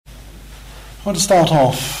I want to start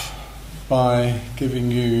off by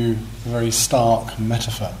giving you a very stark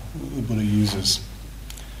metaphor that the Buddha uses.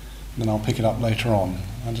 And then I'll pick it up later on.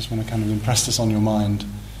 I just want to kind of impress this on your mind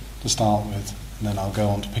to start with, and then I'll go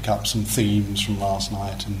on to pick up some themes from last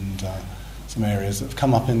night and some areas that have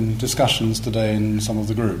come up in discussions today in some of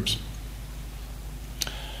the groups.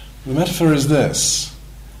 The metaphor is this.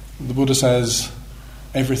 The Buddha says,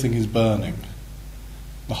 everything is burning.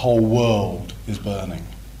 The whole world is burning.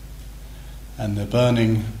 And they're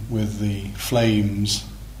burning with the flames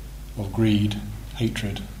of greed,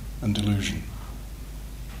 hatred, and delusion.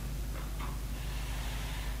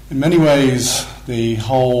 In many ways, the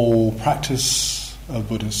whole practice of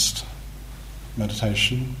Buddhist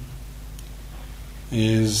meditation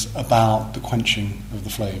is about the quenching of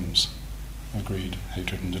the flames of greed,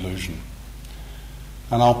 hatred, and delusion.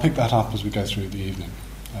 And I'll pick that up as we go through the evening,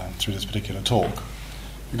 through this particular talk,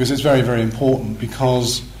 because it's very, very important,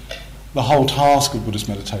 because the whole task of Buddhist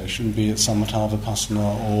meditation, be it samatha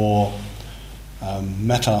vipassana or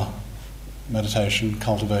metta meditation,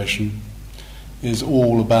 cultivation, is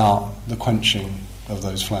all about the quenching of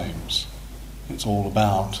those flames. It's all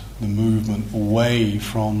about the movement away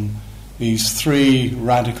from these three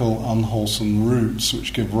radical, unwholesome roots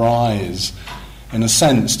which give rise, in a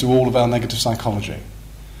sense, to all of our negative psychology.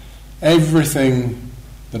 Everything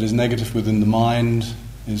that is negative within the mind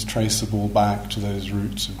is traceable back to those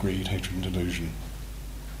roots of greed, hatred, and delusion.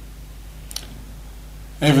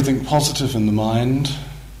 Everything positive in the mind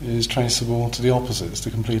is traceable to the opposites,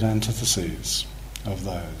 the complete antitheses of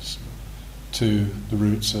those, to the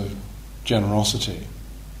roots of generosity,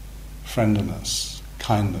 friendliness,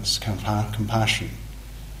 kindness, compassion,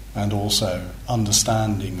 and also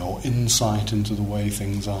understanding or insight into the way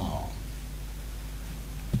things are.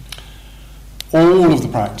 All of the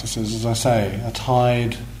practices, as I say, are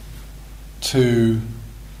tied to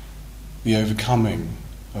the overcoming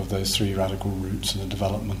of those three radical roots and the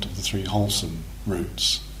development of the three wholesome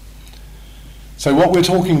roots. So what we're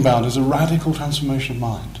talking about is a radical transformation of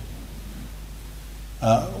mind.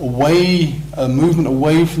 A movement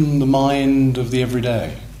away from the mind of the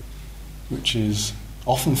everyday, which is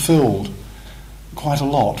often filled quite a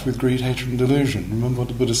lot with greed, hatred, and delusion. Remember what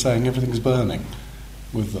the Buddha is saying, everything is burning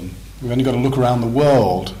with them. We've only got to look around the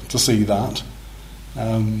world to see that.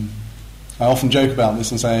 I often joke about this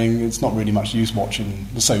and saying it's not really much use watching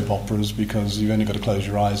the soap operas, because you've only got to close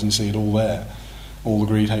your eyes and see it all there. All the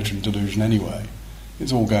greed, hatred, and delusion anyway.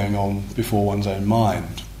 It's all going on before one's own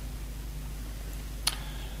mind.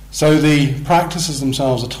 So the practices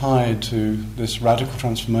themselves are tied to this radical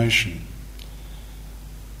transformation.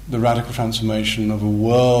 The radical transformation of a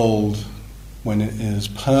world when it is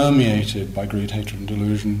permeated by greed, hatred, and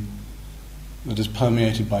delusion, that is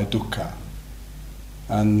permeated by dukkha.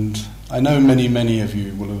 And I know many, many of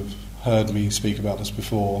you will have heard me speak about this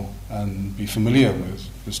before and be familiar with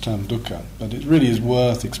this term dukkha, but it really is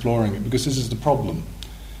worth exploring it, because this is the problem.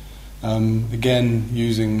 Again,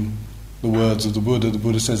 using the words of the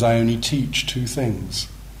Buddha says, I only teach two things.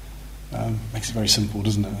 Makes it very simple,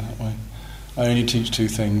 doesn't it, that way? I only teach two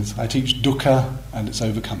things. I teach dukkha and its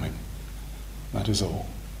overcoming. That is all.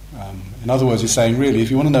 In other words, he's saying, really,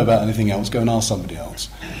 if you want to know about anything else, go and ask somebody else,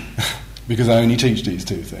 because I only teach these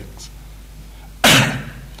two things.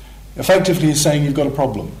 Effectively, he's saying you've got a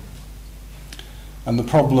problem. And the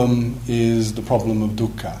problem is the problem of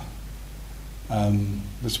dukkha.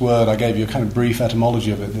 This word, I gave you a kind of brief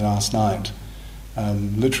etymology of it last night,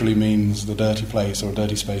 literally means the dirty place or a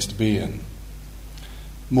dirty space to be in.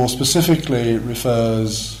 More specifically, it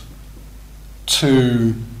refers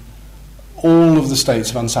to all of the states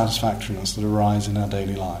of unsatisfactoriness that arise in our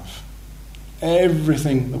daily life.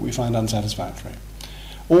 Everything that we find unsatisfactory.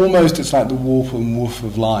 Almost it's like the warp and woof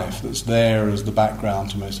of life that's there as the background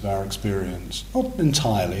to most of our experience. Not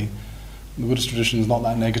entirely. The Buddhist tradition is not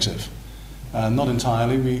that negative. Not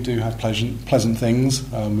entirely. We do have pleasant things.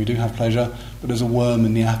 We do have pleasure. But there's a worm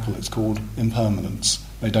in the apple. It's called impermanence.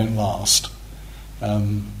 They don't last.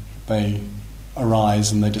 They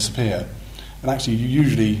arise and they disappear. And actually you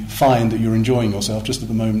usually find that you're enjoying yourself just at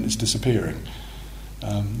the moment it's disappearing.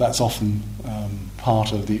 That's often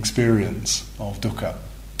part of the experience of dukkha.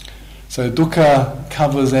 So dukkha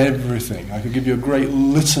covers everything. I could give you a great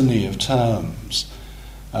litany of terms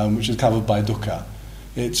which is covered by dukkha.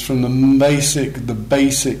 It's from the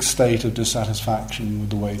basic state of dissatisfaction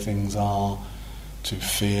with the way things are, to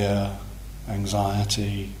fear,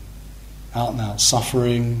 anxiety, out-and-out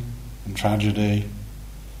suffering and tragedy.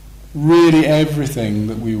 Really everything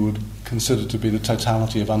that we would consider to be the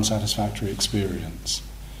totality of unsatisfactory experience.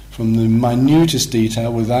 From the minutest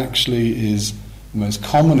detail, which actually is the most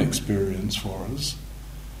common experience for us,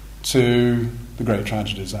 to the great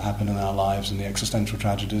tragedies that happen in our lives and the existential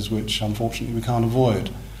tragedies which unfortunately we can't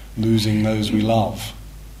avoid. Losing those we love,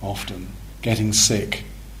 often. Getting sick,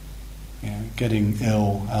 getting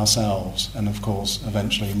ill ourselves, and of course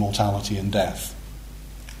eventually mortality and death.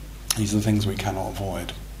 These are the things we cannot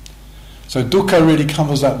avoid. So dukkha really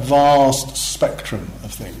covers that vast spectrum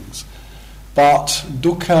of things. But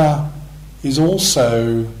dukkha is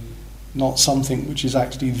also not something which is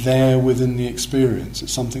actually there within the experience.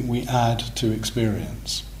 It's something we add to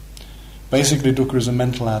experience. Basically, dukkha is a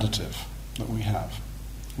mental additive that we have.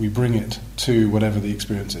 We bring it to whatever the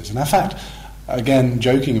experience is. And in fact, again,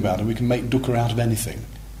 joking about it, we can make dukkha out of anything.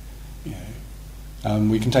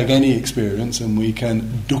 We can take any experience and we can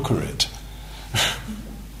dukkha it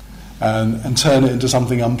and turn it into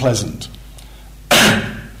something unpleasant.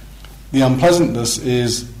 The unpleasantness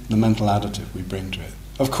is the mental additive we bring to it.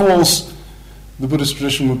 Of course, the Buddhist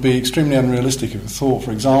tradition would be extremely unrealistic if it thought,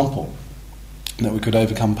 for example, that we could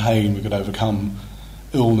overcome pain, we could overcome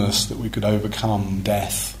illness, that we could overcome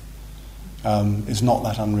death. It's not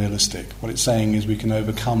that unrealistic. What it's saying is we can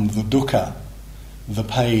overcome the dukkha, the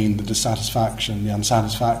pain, the dissatisfaction, the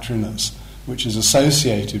unsatisfactoriness, which is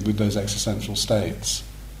associated with those existential states.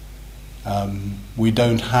 We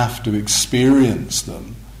don't have to experience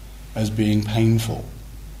them as being painful,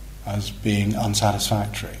 as being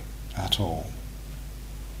unsatisfactory at all.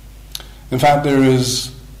 In fact, there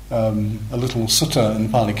is a little sutta in the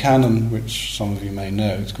Pali Canon, which some of you may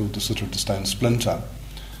know. It's called the Sutta of the Stone Splinter,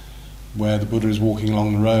 where the Buddha is walking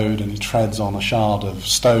along the road and he treads on a shard of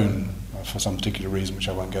stone for some particular reason which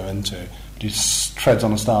I won't go into. But he treads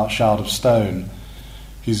on a shard of stone.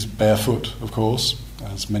 He's barefoot, of course,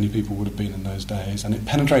 as many people would have been in those days, and it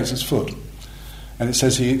penetrates his foot. And it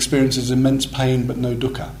says he experiences immense pain but no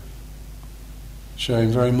dukkha,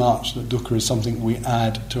 showing very much that dukkha is something we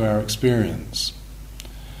add to our experience.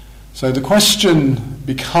 So the question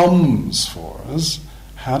becomes for us,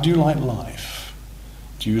 how do you like life?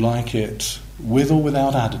 Do you like it with or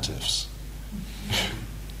without additives?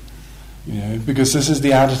 Because this is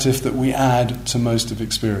the additive that we add to most of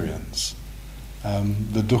experience,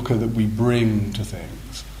 the dukkha that we bring to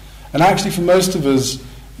things. And actually for most of us,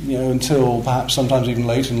 until perhaps sometimes even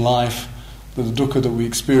late in life, the dukkha that we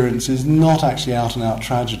experience is not actually out-and-out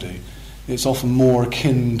tragedy. It's often more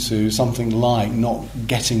akin to something like not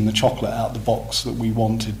getting the chocolate out the box that we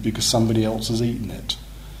wanted because somebody else has eaten it.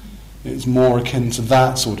 It's more akin to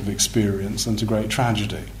that sort of experience than to great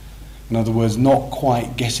tragedy. In other words, not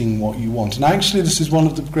quite getting what you want. And actually this is one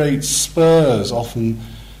of the great spurs often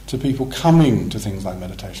to people coming to things like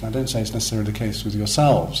meditation. I don't say it's necessarily the case with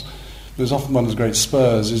yourselves. There's often one of the great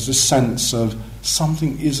spurs is this sense of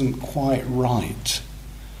something isn't quite right.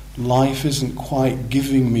 Life isn't quite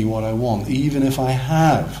giving me what I want, even if I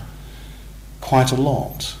have quite a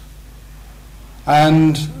lot.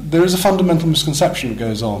 And there is a fundamental misconception that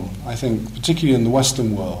goes on, I think, particularly in the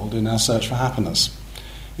Western world, in our search for happiness,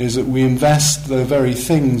 is that we invest the very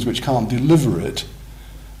things which can't deliver it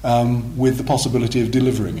with the possibility of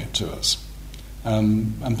delivering it to us,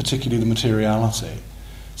 and particularly the materiality.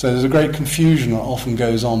 So there's a great confusion that often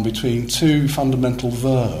goes on between two fundamental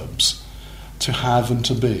verbs, to have and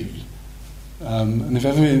to be. And if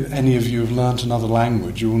ever any of you have learnt another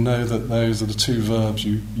language, you will know that those are the two verbs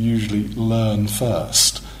you usually learn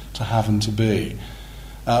first, to have and to be.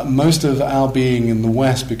 Most of our being in the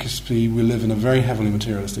West, because we live in a very heavily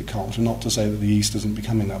materialistic culture, not to say that the East isn't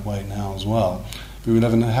becoming that way now as well, but we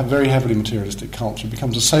live in a very heavily materialistic culture,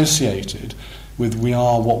 becomes associated with we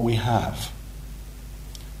are what we have,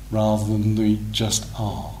 rather than we just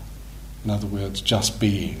are. In other words, just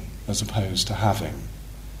being, as opposed to having.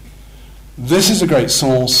 This is a great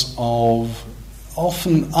source of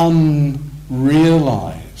often unrealised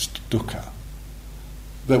dukkha,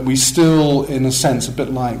 that we still, in a sense, a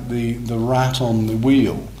bit like the rat on the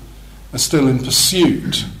wheel, are still in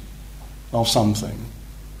pursuit of something,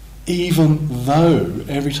 even though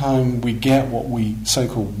every time we get what we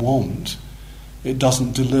so-called want, it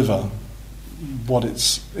doesn't deliver what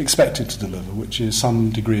it's expected to deliver, which is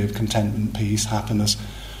some degree of contentment, peace, happiness.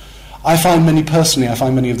 I find many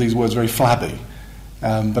of these words very flabby,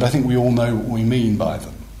 but I think we all know what we mean by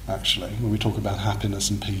them, actually, when we talk about happiness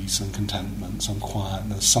and peace and contentment, some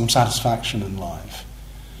quietness, some satisfaction in life.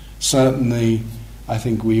 Certainly, I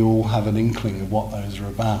think we all have an inkling of what those are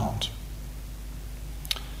about.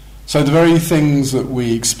 So the very things that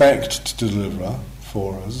we expect to deliver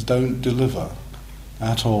for us don't deliver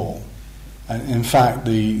at all. And in fact,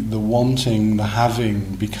 the wanting, the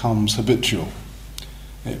having becomes habitual.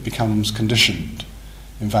 It becomes conditioned.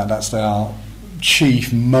 In fact, that's our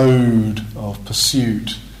chief mode of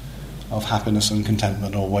pursuit of happiness and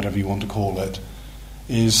contentment, or whatever you want to call it,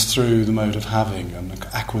 is through the mode of having and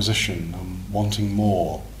acquisition and wanting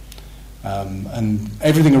more. And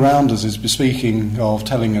everything around us is bespeaking of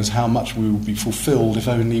telling us how much we would be fulfilled if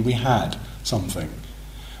only we had something,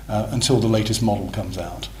 until the latest model comes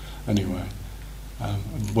out, anyway,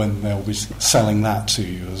 when they'll be selling that to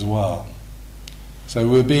you as well. So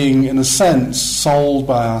we're being, in a sense, sold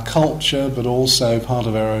by our culture, but also part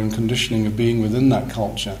of our own conditioning of being within that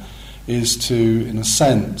culture is to, in a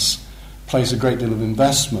sense, place a great deal of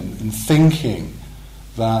investment in thinking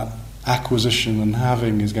that acquisition and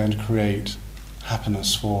having is going to create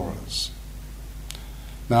happiness for us.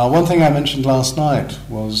 Now, one thing I mentioned last night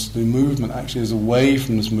was the movement actually is away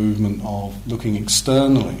from this movement of looking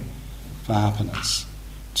externally for happiness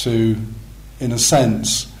to, in a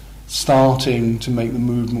sense, starting to make the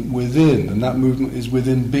movement within, and that movement is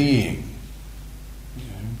within being,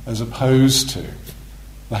 as opposed to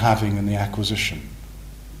the having and the acquisition.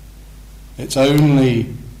 It's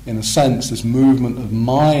only, in a sense, this movement of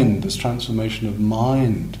mind, this transformation of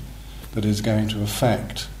mind, that is going to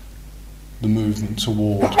affect the movement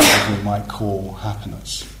toward what we might call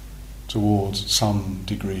happiness, towards some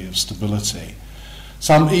degree of stability,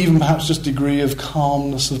 some even perhaps just degree of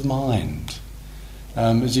calmness of mind.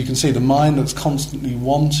 As you can see, the mind that's constantly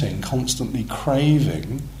wanting, constantly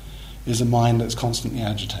craving, is a mind that's constantly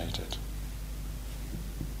agitated.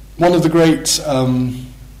 One of the great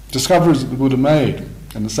discoveries that the Buddha made,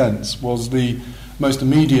 in a sense, was the most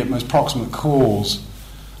immediate, most proximate cause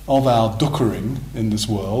of our dukkering in this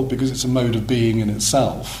world, because it's a mode of being in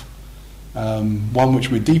itself, one which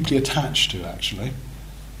we're deeply attached to, actually.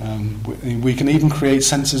 We can even create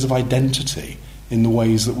senses of identity in the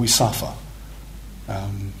ways that we suffer.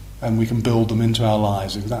 And we can build them into our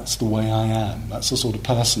lives. That's the way I am. That's the sort of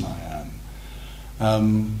person I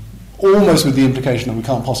am. Almost with the implication that we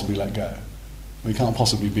can't possibly let go. We can't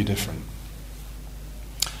possibly be different.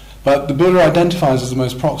 But the Buddha identifies as the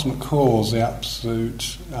most proximate cause, the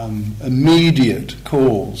absolute immediate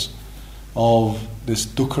cause of this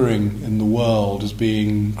dukkering in the world as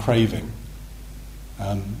being craving.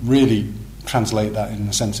 Really translate that, in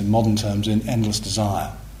a sense, in modern terms, in endless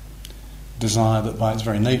desire. Desire that by its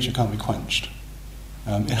very nature can't be quenched.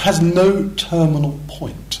 It has no terminal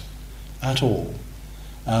point at all.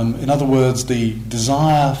 In other words, the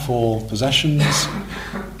desire for possessions,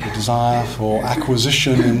 the desire for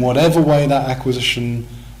acquisition in whatever way that acquisition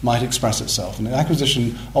might express itself. And the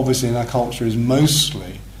acquisition, obviously, in our culture is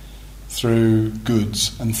mostly through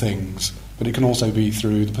goods and things, but it can also be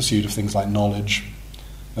through the pursuit of things like knowledge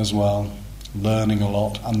as well, learning a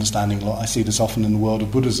lot, understanding a lot. I see this often in the world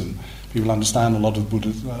of Buddhism. People understand a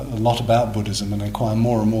lot about Buddhism and acquire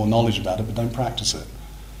more and more knowledge about it, but don't practice it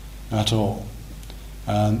at all.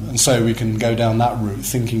 And so we can go down that route,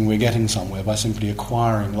 thinking we're getting somewhere by simply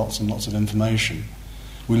acquiring lots and lots of information.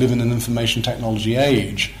 We live in an information technology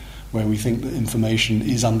age where we think that information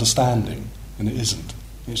is understanding, and it isn't.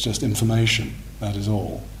 It's just information, that is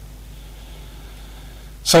all.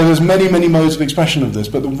 So there's many, many modes of expression of this,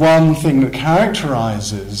 but the one thing that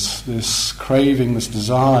characterizes this craving, this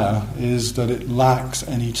desire, is that it lacks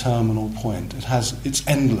any terminal point. It's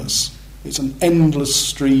endless. It's an endless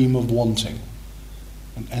stream of wanting,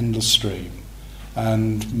 an endless stream.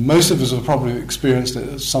 And most of us have probably experienced it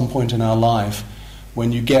at some point in our life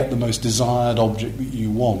when you get the most desired object that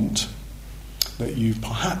you want, that you've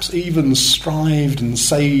perhaps even strived and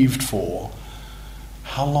saved for.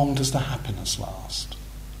 How long does the happiness last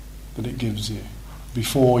that it gives you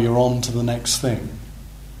before you're on to the next thing,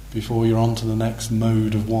 before you're on to the next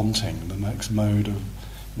mode of wanting, the next mode of,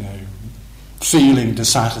 feeling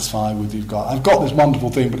dissatisfied with I've got this wonderful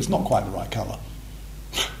thing, but it's not quite the right colour,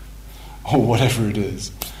 or whatever it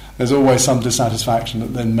is. There's always some dissatisfaction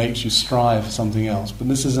that then makes you strive for something else. But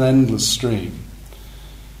this is an endless stream,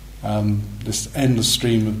 this endless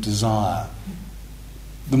stream of desire.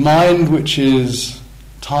 The mind which is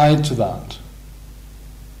tied to that,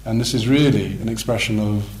 and this is really an expression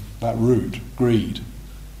of that root, greed,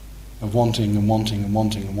 of wanting and wanting and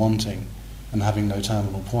wanting and wanting and having no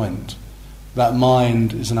terminal point. That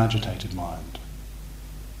mind is an agitated mind.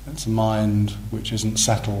 It's a mind which isn't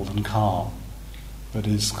settled and calm, but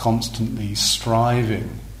is constantly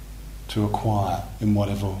striving to acquire in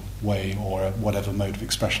whatever way or whatever mode of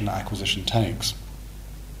expression that acquisition takes.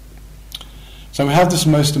 So we have this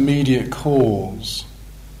most immediate cause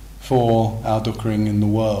for our dukkering in the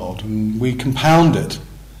world, and we compound it,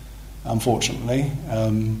 unfortunately,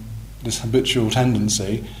 this habitual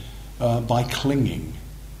tendency, by clinging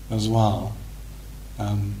as well.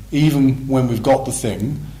 Even when we've got the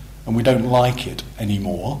thing and we don't like it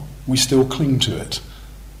anymore, we still cling to it.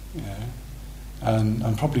 You know?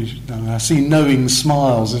 And probably, I see knowing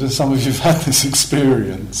smiles that some of you have had this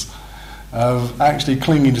experience of actually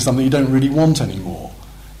clinging to something you don't really want anymore.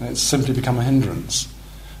 And it's simply become a hindrance.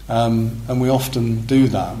 And we often do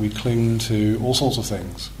that. We cling to all sorts of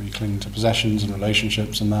things. We cling to possessions and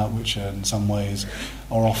relationships and that which in some ways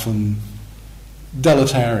are often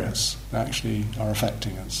deleterious. They actually are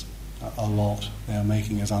affecting us a lot. They are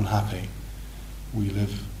making us unhappy. We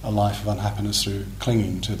live a life of unhappiness through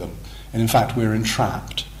clinging to them. And in fact, we're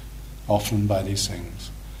entrapped often by these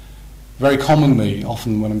things. Very commonly,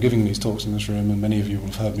 often when I'm giving these talks in this room, and many of you will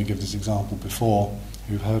have heard me give this example before,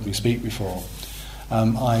 who've heard me speak before,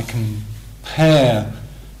 I compare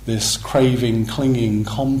this craving, clinging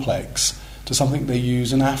complex to something they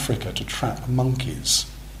use in Africa to trap monkeys.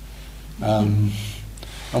 And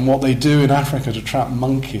what they do in Africa to trap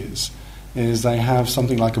monkeys is they have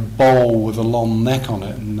something like a bowl with a long neck on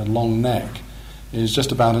it, and the long neck is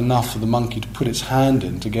just about enough for the monkey to put its hand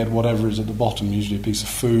in to get whatever is at the bottom, usually a piece of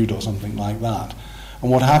food or something like that.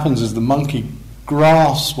 And what happens is the monkey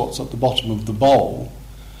grasps what's at the bottom of the bowl,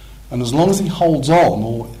 and as long as he holds on,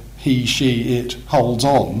 or he, she, it holds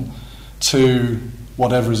on to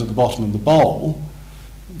whatever is at the bottom of the bowl,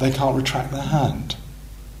 they can't retract their hand.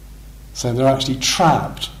 So they're actually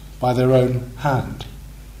trapped by their own hand.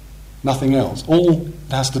 Nothing else. All it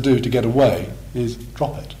has to do to get away is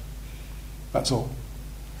drop it. That's all.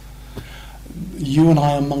 You and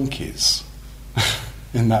I are monkeys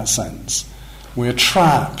in that sense. We're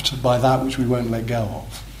trapped by that which we won't let go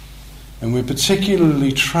of. And we're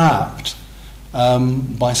particularly trapped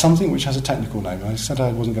by something which has a technical name. I said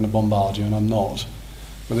I wasn't going to bombard you, and I'm not.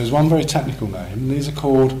 But there's one very technical name, and these are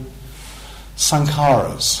called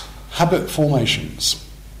sankharas, habit formations,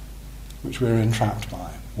 which we're entrapped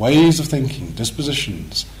by. Ways of thinking,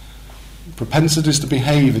 dispositions, propensities to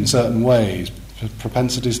behave in certain ways,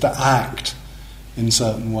 propensities to act in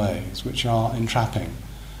certain ways, which are entrapping.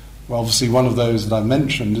 Well, obviously one of those that I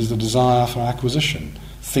mentioned is the desire for acquisition,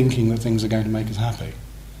 thinking that things are going to make us happy,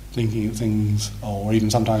 thinking that things, or even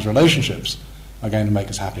sometimes relationships, are going to make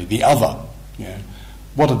us happy. The other, you know,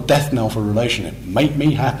 what a death knell for a relationship. Make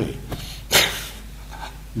me happy.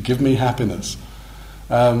 Give me happiness.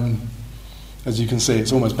 As you can see,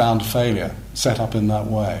 it's almost bound to failure, set up in that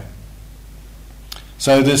way.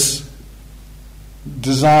 So this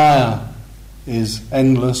desire is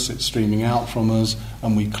endless, it's streaming out from us,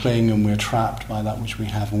 and we cling and we're trapped by that which we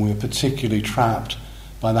have, and we're particularly trapped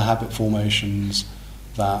by the habit formations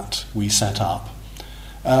that we set up.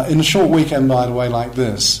 In a short weekend, by the way, like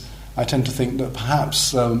this, I tend to think that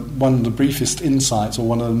perhaps one of the briefest insights, or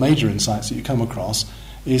one of the major insights that you come across,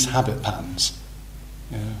 is habit patterns.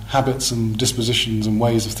 You know, habits and dispositions and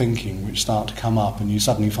ways of thinking which start to come up, and you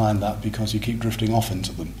suddenly find that because you keep drifting off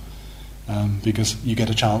into them, because you get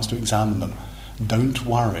a chance to examine them. Don't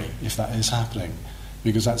worry if that is happening,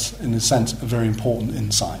 because that's, in a sense, a very important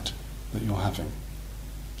insight that you're having.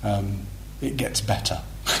 It gets better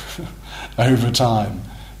over time,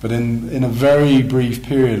 but in a very brief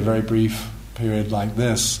period like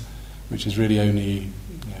this, which is really only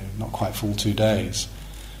not quite full 2 days,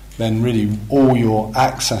 then really all you're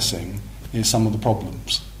accessing is some of the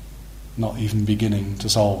problems, not even beginning to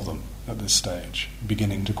solve them at this stage,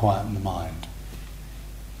 beginning to quieten the mind.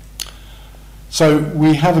 So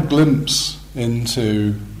we have a glimpse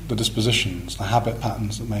into the dispositions, the habit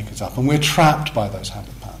patterns that make us up, and we're trapped by those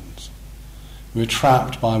habit patterns. We're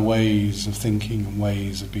trapped by ways of thinking and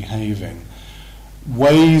ways of behaving,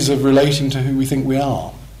 ways of relating to who we think we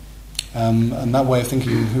are. And that way of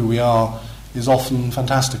thinking who we are is often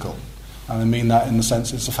fantastical. And I mean that in the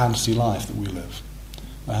sense it's a fantasy life that we live.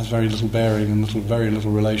 That has very little bearing and very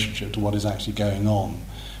little relationship to what is actually going on.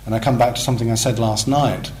 And I come back to something I said last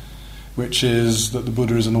night, which is that the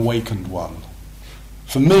Buddha is an awakened one.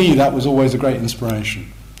 For me, that was always a great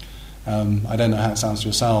inspiration. I don't know how it sounds to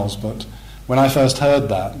yourselves, but when I first heard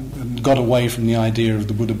that, and got away from the idea of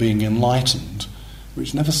the Buddha being enlightened,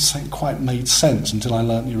 which never quite made sense until I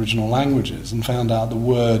learnt the original languages and found out the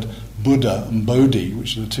word Buddha and Bodhi,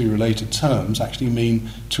 which are the two related terms, actually mean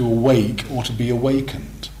to awake or to be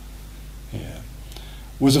awakened. Yeah.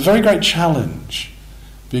 It was a very great challenge,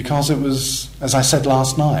 because it was, as I said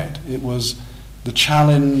last night, it was the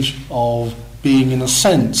challenge of being, in a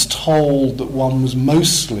sense, told that one was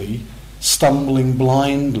mostly stumbling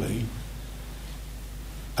blindly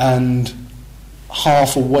and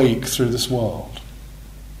half awake through this world.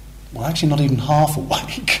 Well, actually not even half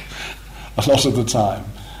awake a lot of the time.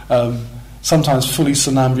 Sometimes fully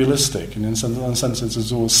somnambulistic, and in some senses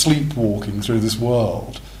it's all sleepwalking through this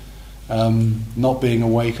world, not being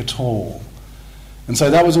awake at all. And so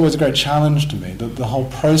that was always a great challenge to me, that the whole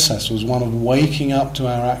process was one of waking up to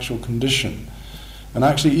our actual condition. And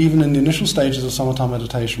actually, even in the initial stages of samatha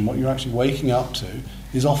meditation, what you're actually waking up to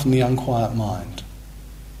is often the unquiet mind.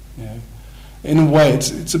 You know, in a way,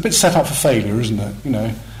 it's a bit set up for failure, isn't it? You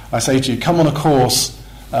know, I say to you, come on a course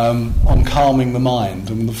on calming the mind,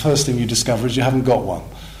 and the first thing you discover is you haven't got one.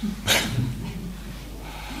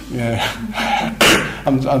 Yeah,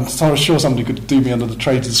 I'm sure somebody could do me under the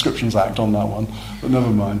Trade Descriptions Act on that one, but never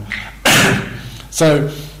mind.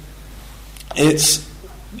 So it's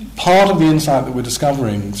part of the insight that we're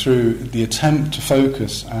discovering through the attempt to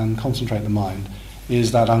focus and concentrate the mind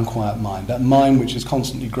is that unquiet mind, that mind which is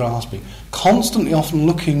constantly grasping, constantly often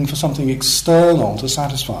looking for something external to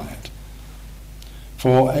satisfy it,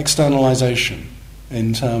 for externalization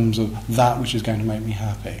in terms of that which is going to make me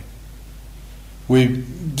happy. We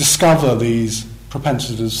discover these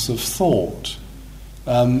propensities of thought,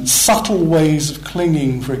 subtle ways of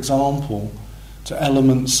clinging, for example, to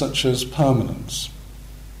elements such as permanence.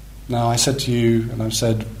 Now, I said to you, and I've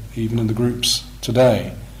said even in the groups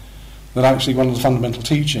today, that actually one of the fundamental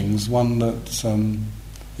teachings, one that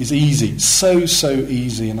is easy, so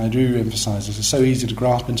easy, and I do emphasise this, is so easy to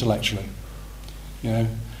grasp intellectually. You know,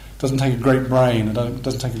 it doesn't take a great brain, it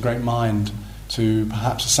doesn't take a great mind to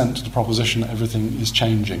perhaps assent to the proposition that everything is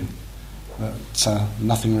changing, that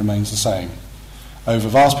nothing remains the same. Over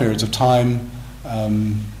vast periods of time,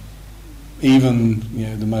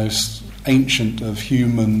 even the most ancient of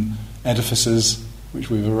human edifices which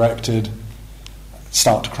we've erected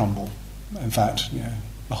start to crumble. In fact,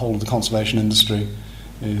 the whole of the conservation industry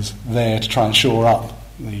is there to try and shore up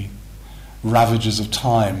the ravages of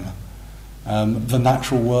time. The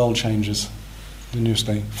natural world changes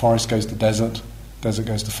continuously. Forest goes to desert, desert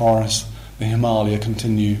goes to forest. The Himalaya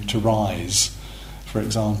continue to rise, for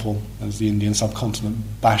example, as the Indian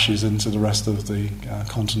subcontinent bashes into the rest of the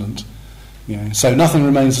continent. So nothing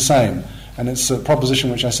remains the same, and it's a proposition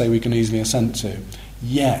which I say we can easily assent to.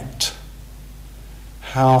 Yet,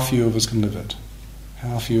 how few of us can live it?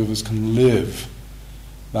 How few of us can live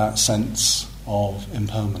that sense of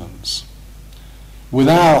impermanence?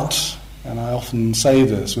 Without, and I often say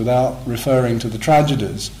this, without referring to the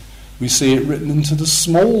tragedies, we see it written into the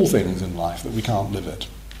small things in life that we can't live it.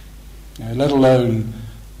 Let alone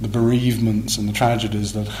the bereavements and the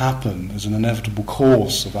tragedies that happen as an inevitable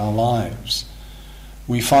course of our lives.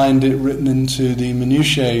 We find it written into the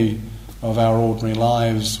minutiae of our ordinary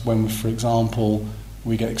lives when, for example,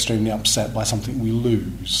 we get extremely upset by something we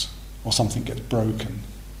lose or something gets broken.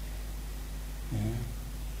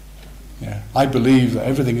 I believe that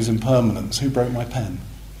everything is impermanence. Who broke my pen?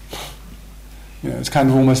 It's kind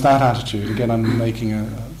of almost that attitude. Again, I'm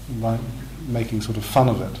making sort of fun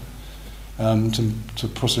of it. To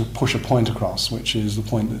push a point across, which is the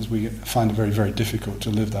point that we find it very, very difficult to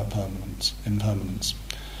live that impermanence.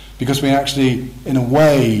 Because we actually, in a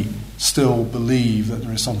way, still believe that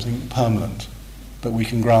there is something permanent that we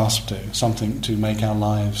can grasp to, something to make our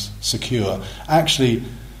lives secure. Actually,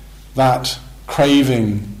 that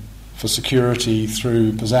craving for security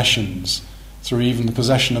through possessions, through even the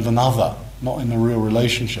possession of another, not in a real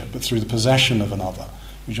relationship, but through the possession of another,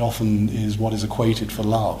 which often is what is equated for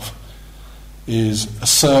love, is a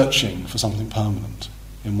searching for something permanent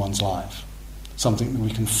in one's life, something that we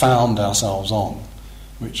can found ourselves on,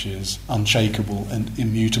 which is unshakable and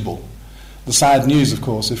immutable. The sad news, of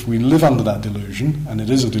course, if we live under that delusion, and it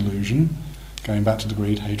is a delusion, going back to the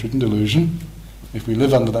greed, hatred and delusion, if we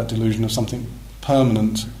live under that delusion of something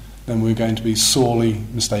permanent, then we're going to be sorely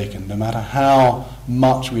mistaken. No matter how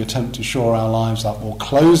much we attempt to shore our lives up or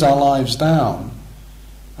close our lives down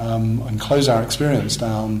and close our experience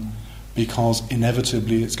down, because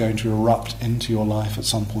inevitably it's going to erupt into your life at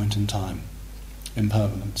some point in time.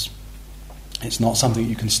 Impermanence. It's not something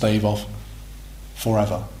you can stave off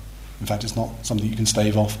forever. In fact, it's not something you can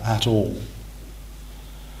stave off at all.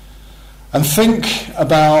 And think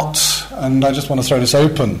about, and I just want to throw this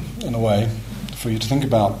open in a way for you to think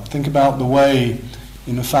about the way,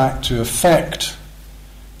 in fact, to affect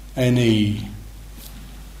any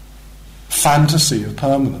fantasy of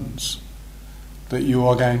permanence that you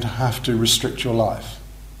are going to have to restrict your life.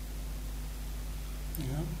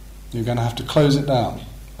 You're going to have to close it down,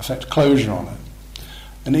 effect closure on it.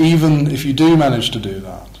 And even if you do manage to do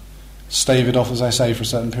that, stave it off, as I say, for a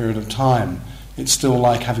certain period of time, it's still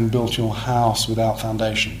like having built your house without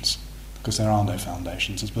foundations, because there are no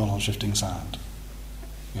foundations. It's built on shifting sand.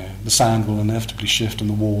 The sand will inevitably shift and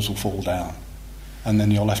the walls will fall down, and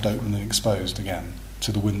then you're left open and exposed again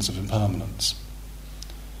to the winds of impermanence.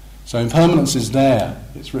 So impermanence is there,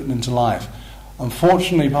 it's written into life.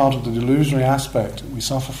 Unfortunately, part of the delusionary aspect that we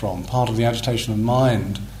suffer from, part of the agitation of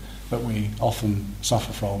mind that we often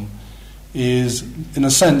suffer from, is, in a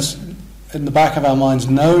sense, in the back of our minds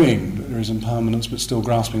knowing that there is impermanence but still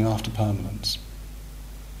grasping after permanence.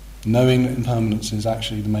 Knowing that impermanence is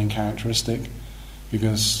actually the main characteristic,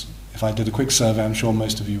 because if I did a quick survey, I'm sure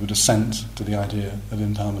most of you would assent to the idea of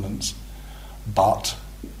impermanence, but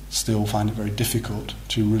still find it very difficult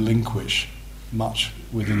to relinquish much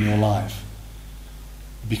within your life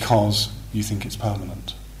because you think it's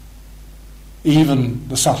permanent. Even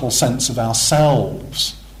the subtle sense of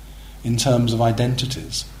ourselves in terms of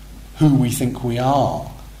identities, who we think we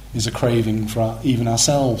are, is a craving for even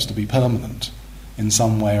ourselves to be permanent in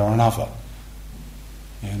some way or another.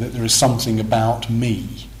 That there is something about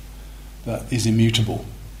me that is immutable,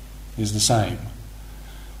 is the same.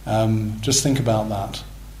 Just think about that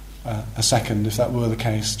a second. If that were the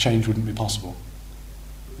case, change wouldn't be possible.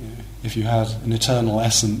 If you had an eternal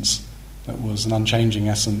essence that was an unchanging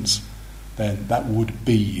essence, then that would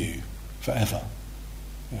be you forever.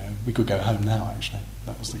 We could go home now, actually, if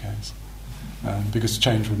that was the case, because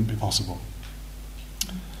change wouldn't be possible.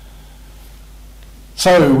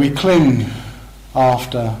 So we cling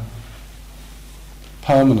after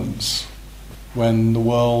permanence when the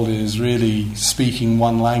world is really speaking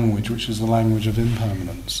one language, which is the language of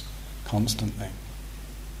impermanence, constantly.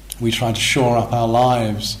 We try to shore up our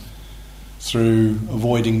lives through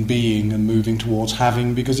avoiding being and moving towards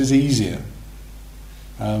having because it's easier.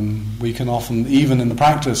 We can often, even in the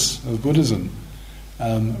practice of Buddhism,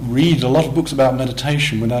 read a lot of books about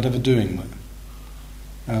meditation without ever doing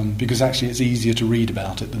them, because actually it's easier to read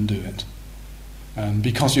about it than do it.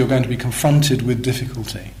 Because you're going to be confronted with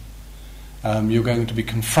difficulty. You're going to be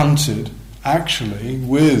confronted actually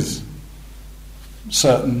with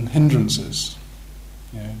certain hindrances,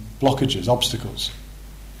 blockages, obstacles.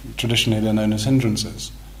 Traditionally they're known as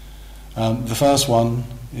hindrances. The first one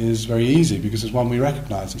is very easy because it's one we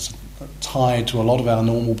recognise. It's tied to a lot of our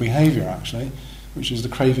normal behaviour actually, which is the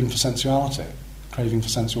craving for sensuality, craving for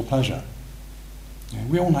sensual pleasure.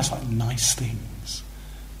 We almost like nice things,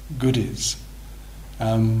 goodies.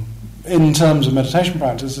 In terms of meditation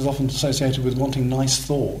practice, is often associated with wanting nice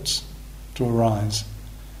thoughts to arise,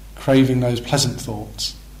 craving those pleasant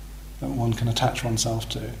thoughts that one can attach oneself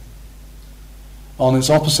to. On its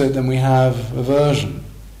opposite, then we have aversion,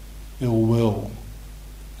 ill will,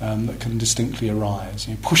 that can distinctly arise.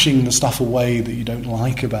 Pushing the stuff away that you don't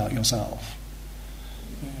like about yourself,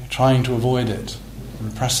 trying to avoid it,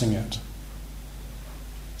 repressing it.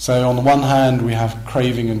 So on the one hand we have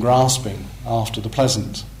craving and grasping after the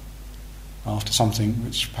pleasant, after something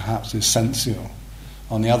which perhaps is sensual.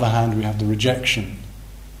 On the other hand we have the rejection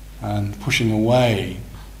and pushing away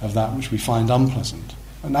of that which we find unpleasant.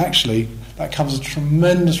 And actually that covers a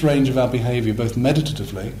tremendous range of our behaviour, both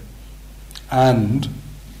meditatively and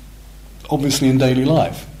obviously in daily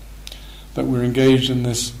life. That we're engaged in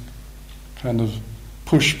this kind of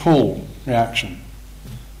push-pull reaction,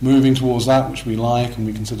 moving towards that which we like and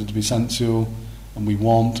we consider to be sensual and we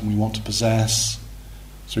want to possess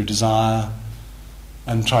through desire,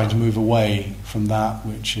 and trying to move away from that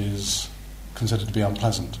which is considered to be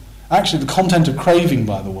unpleasant. Actually, the content of craving,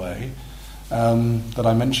 by the way, that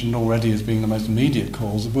I mentioned already as being the most immediate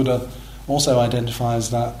cause, the Buddha also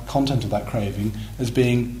identifies that content of that craving as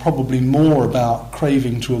being probably more about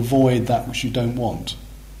craving to avoid that which you don't want,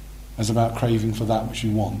 as about craving for that which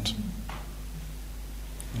you want.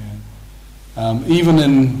 Even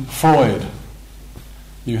in Freud,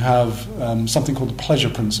 you have something called the pleasure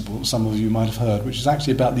principle, some of you might have heard, which is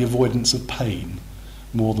actually about the avoidance of pain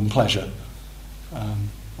more than pleasure.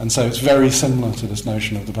 And so it's very similar to this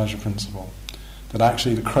notion of the pleasure principle, that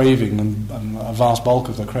actually the craving, and a vast bulk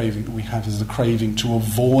of the craving that we have is the craving to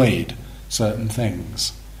avoid certain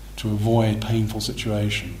things, to avoid painful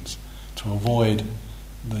situations, to avoid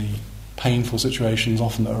the painful situations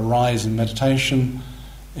often that arise in meditation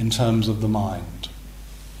in terms of the mind.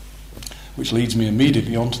 Which leads me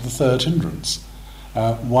immediately on to the third hindrance.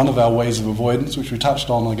 One of our ways of avoidance, which we touched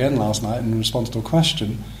on again last night in response to a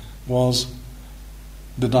question, was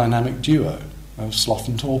the dynamic duo of sloth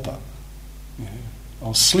and torpor,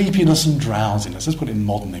 of sleepiness and drowsiness. Let's put it in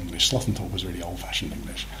modern English. Sloth and torpor is really old-fashioned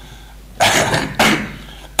English.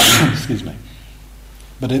 Excuse me.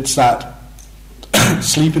 But it's that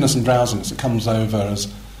sleepiness and drowsiness that comes over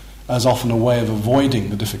as often a way of avoiding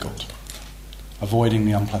the difficult, avoiding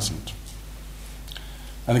the unpleasant.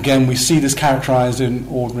 And again, we see this characterized in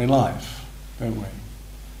ordinary life, don't we?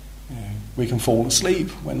 We can fall asleep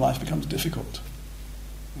when life becomes difficult.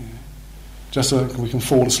 Just so we can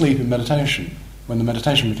fall asleep in meditation when the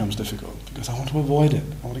meditation becomes difficult, because I want to avoid it,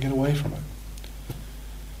 I want to get away from it.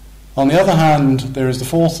 On the other hand, there is the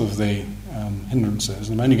fourth of the hindrances,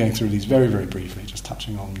 and I'm only going through these very, very briefly, just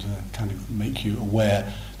touching on to kind of make you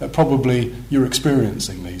aware that probably you're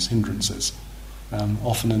experiencing these hindrances,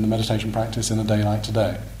 often in the meditation practice in a day like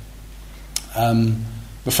today.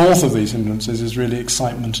 The fourth of these hindrances is really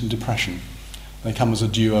excitement and depression. They come as a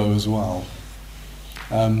duo as well.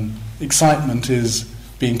 Excitement is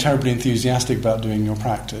being terribly enthusiastic about doing your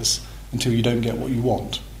practice until you don't get what you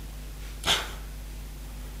want.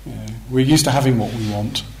 We're used to having what we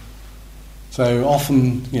want. So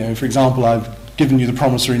often, for example, I've given you the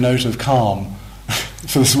promissory note of calm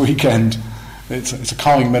for this weekend. It's a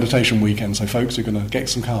calming meditation weekend, so folks are going to get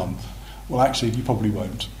some calm. Well, actually, you probably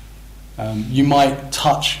won't. You might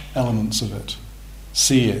touch elements of it,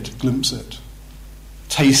 see it, glimpse it,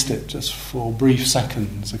 taste it just for brief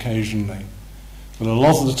seconds occasionally. But a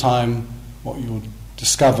lot of the time, what you'll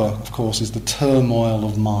discover, of course, is the turmoil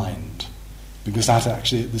of mind, because that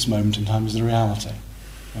actually, at this moment in time, is the reality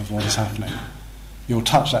of what is happening. You'll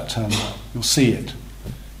touch that turmoil, you'll see it.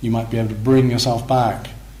 You might be able to bring yourself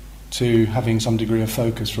back to having some degree of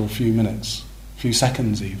focus for a few minutes, a few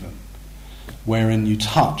seconds even, wherein you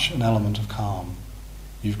touch an element of calm.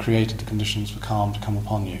 You've created the conditions for calm to come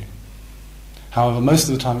upon you. However, most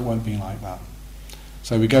of the time it won't be like that.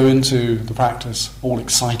 So we go into the practice all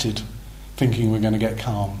excited, thinking we're going to get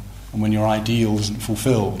calm, and when your ideal isn't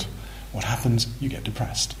fulfilled, what happens? You get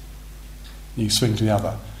depressed. You swing to the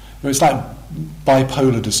other. It's like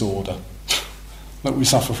bipolar disorder that we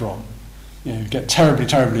suffer from. You get terribly,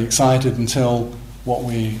 terribly excited until what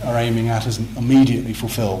we are aiming at isn't immediately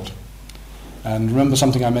fulfilled. And remember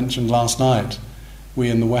something I mentioned last night. We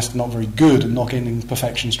in the West are not very good at not getting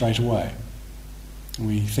perfection straight away.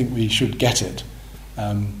 We think we should get it.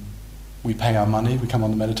 We pay our money, we come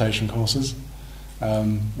on the meditation courses.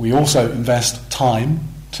 We also invest time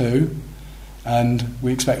too, and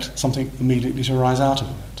we expect something immediately to arise out of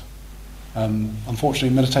it.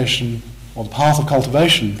 Unfortunately, meditation, or the path of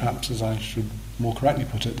cultivation, perhaps as I should more correctly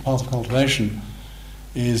put it, the path of cultivation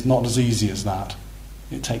is not as easy as that.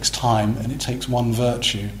 It takes time, and it takes one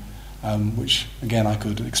virtue, which again I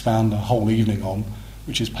could expound a whole evening on,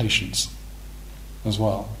 which is patience as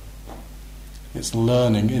well. It's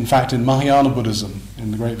learning. In fact, in Mahayana Buddhism,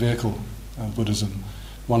 in the great vehicle of Buddhism,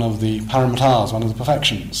 one of the paramatas, one of the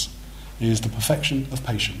perfections, is the perfection of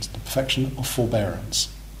patience, the perfection of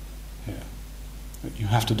forbearance here, that you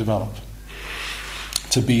have to develop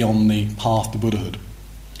to be on the path to Buddhahood.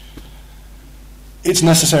 It's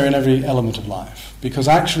necessary in every element of life, because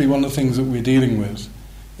actually one of the things that we're dealing with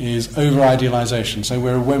is over-idealization. So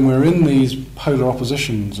when we're in these polar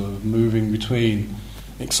oppositions of moving between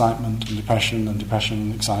excitement and depression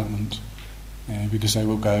and excitement, because they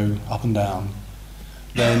will go up and down,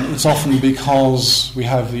 then it's often because we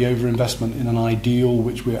have the overinvestment in an ideal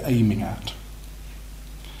which we're aiming at.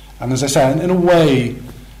 And as I say, in a way,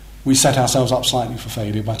 we set ourselves up slightly for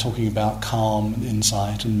failure by talking about calm and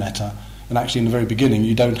insight and metta. And actually, in the very beginning,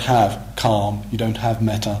 you don't have calm, you don't have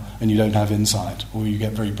metta, and you don't have insight, or you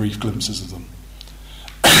get very brief glimpses of them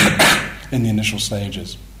in the initial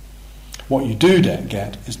stages. What you do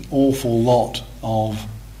get is an awful lot of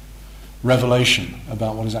revelation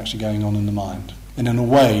about what is actually going on in the mind. And in a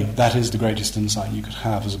way, that is the greatest insight you could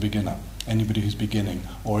have as a beginner, anybody who's beginning,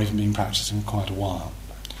 or even been practicing for quite a while,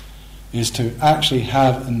 is to actually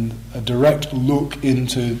have a direct look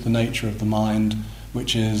into the nature of the mind,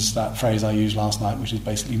 which is that phrase I used last night, which is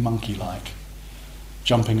basically monkey-like,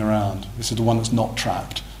 jumping around. This is the one that's not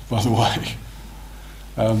trapped, by the way.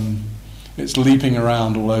 It's leaping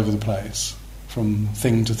around all over the place, from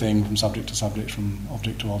thing to thing, from subject to subject, from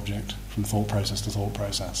object to object, from thought process to thought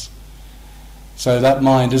process. So that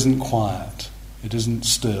mind isn't quiet, it isn't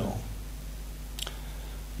still.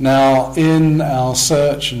 Now, in our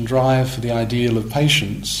search and drive for the ideal of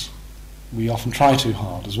patience, we often try too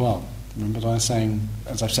hard as well. Remember what I was saying,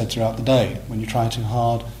 as I've said throughout the day, when you try too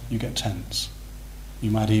hard, you get tense. You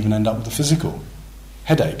might even end up with a physical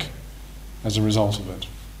headache as a result of it.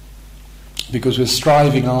 Because we're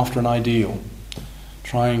striving after an ideal,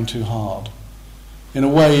 trying too hard. In a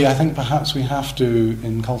way, I think perhaps we have to,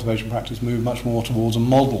 in cultivation practice, move much more towards a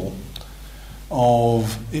model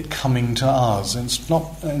of it coming to us. And it's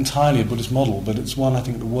not entirely a Buddhist model, but it's one I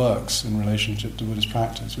think that works in relationship to Buddhist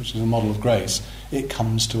practice, which is a model of grace. It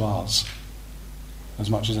comes to us as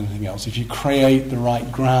much as anything else. If you create the right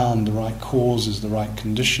ground, the right causes, the right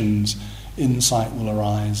conditions, insight will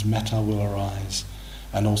arise, metta will arise,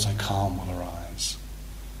 and also calm will arise.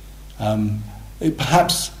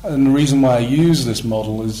 Perhaps, and the reason why I use this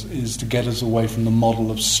model is to get us away from the model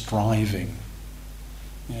of striving.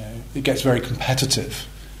 It gets very competitive.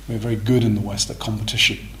 We're very good in the West at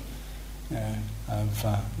competition.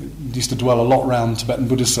 I used to dwell a lot around Tibetan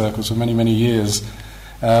Buddhist circles for many, many years,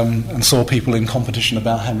 and saw people in competition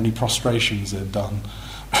about how many prostrations they'd done.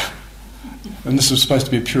 And this was supposed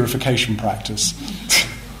to be a purification practice,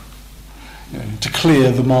 to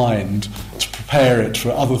clear the mind, to prepare it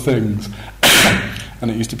for other things. And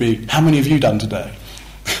it used to be, how many have you done today?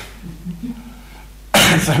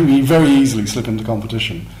 So we very easily slip into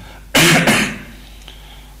competition.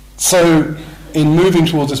 So in moving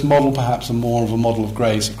towards this model, perhaps more of a model of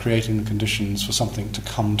grace, of creating the conditions for something to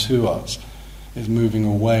come to us, is moving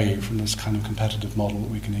away from this kind of competitive model that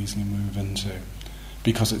we can easily move into.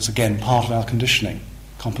 Because it's, again, part of our conditioning.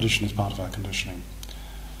 Competition is part of our conditioning.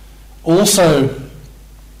 Also,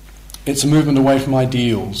 it's a movement away from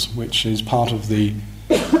ideals, which is part of the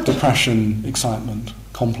depression, excitement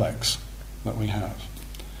complex that we have.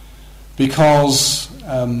 Because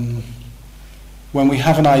when we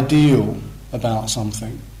have an ideal about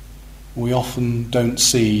something, we often don't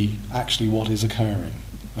see actually what is occurring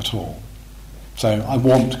at all. So I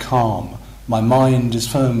want calm. My mind is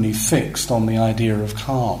firmly fixed on the idea of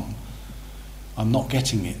calm. I'm not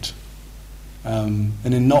getting it. And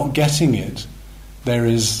in not getting it, there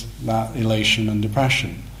is that elation and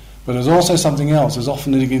depression. But there's also something else. There's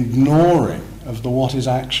often an ignoring of the what is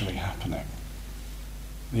actually happening.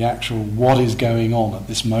 The actual what is going on at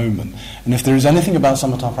this moment. And if there is anything about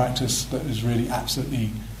samatha practice that is really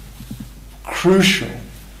absolutely crucial,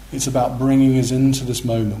 it's about bringing us into this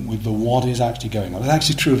moment with the what is actually going on. It's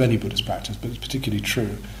actually true of any Buddhist practice, but it's particularly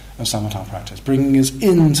true of samatha practice. Bringing us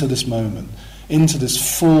into this moment, into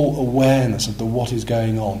this full awareness of the what is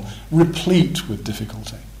going on, replete with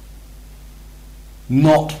difficulty.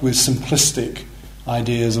 Not with simplistic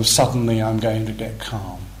ideas of suddenly I'm going to get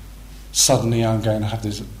calm. Suddenly I'm going to have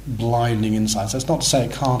these blinding insights. That's not to say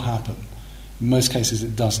it can't happen. In most cases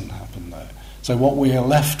it doesn't happen though. So what we are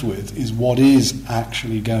left with is what is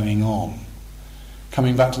actually going on.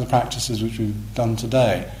 Coming back to the practices which we've done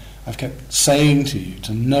today, I've kept saying to you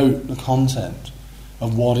to note the content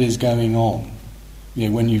of what is going on.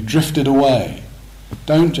 When you've drifted away,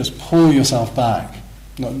 don't just pull yourself back.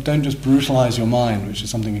 Don't just brutalise your mind, which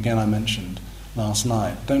is something again I mentioned last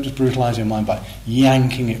night. Don't just brutalise your mind by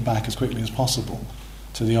yanking it back as quickly as possible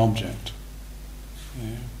to the object.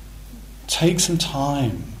 Take some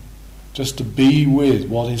time just to be with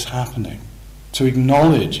what is happening, to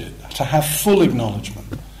acknowledge it, to have full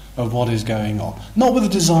acknowledgement of what is going on. Not with a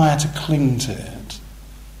desire to cling to it,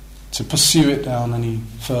 to pursue it down any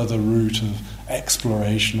further route of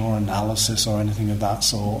exploration or analysis or anything of that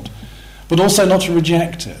sort, but also not to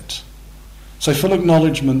reject it. So full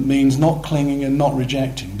acknowledgement means not clinging and not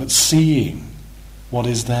rejecting, but seeing what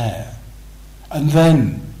is there. And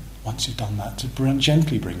then, once you've done that, to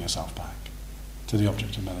gently bring yourself back to the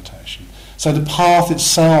object of meditation. So the path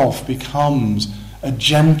itself becomes a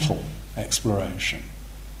gentle exploration.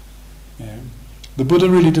 The Buddha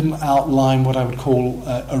really didn't outline what I would call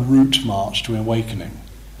a route march to awakening,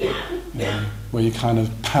 where you kind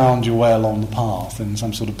of pound your way along the path in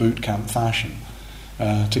some sort of boot camp fashion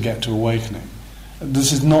to get to awakening.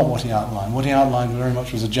 This is not what he outlined. What he outlined very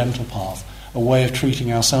much was a gentle path, a way of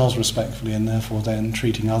treating ourselves respectfully and therefore then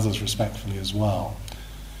treating others respectfully as well,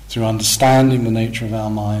 through understanding the nature of our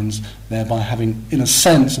minds, thereby having, in a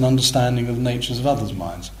sense, an understanding of the natures of others'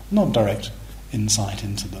 minds. Not direct insight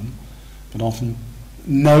into them, but often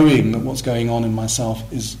knowing that what's going on in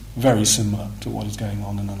myself is very similar to what is going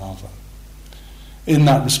on in another. In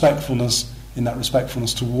that respectfulness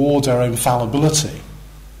towards our own fallibility,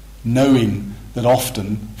 knowing that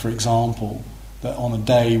often, for example, that on a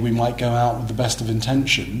day we might go out with the best of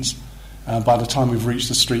intentions, by the time we've reached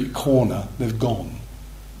the street corner, they've gone.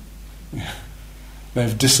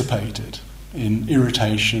 They've dissipated in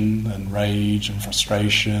irritation and rage and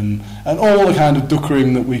frustration and all the kind of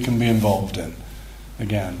dukkering that we can be involved in,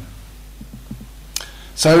 again.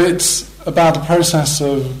 So it's about the process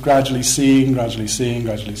of gradually seeing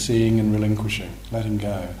and relinquishing, letting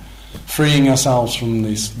go, freeing ourselves from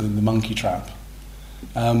the monkey trap.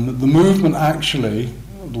 The movement actually,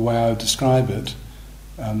 the way I would describe it,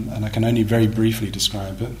 and I can only very briefly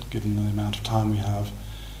describe it given the amount of time we have,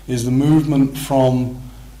 is the movement from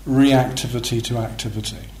reactivity to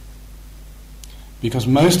activity. Because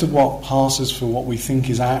most of what passes for what we think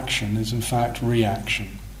is action is in fact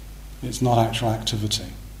reaction. It's not actual activity.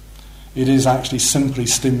 It is actually simply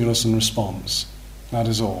stimulus and response. That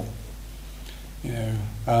is all.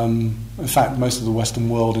 In fact, most of the Western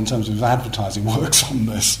world, in terms of advertising, works on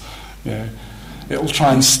this. It will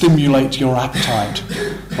try and stimulate your appetite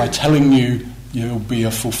by telling you you'll be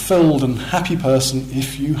a fulfilled and happy person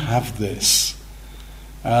if you have this.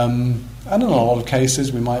 And in a lot of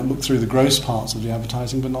cases, we might look through the gross parts of the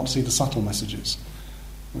advertising, but not see the subtle messages.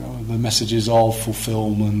 The messages of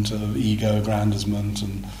fulfillment, of ego aggrandizement,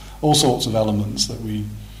 and all sorts of elements that we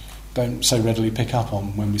don't so readily pick up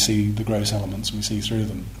on when we see the gross elements and we see through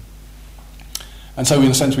them. And so,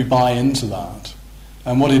 in a sense, we buy into that.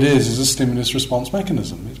 And what it is a stimulus response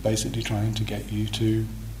mechanism. It's basically trying to get you to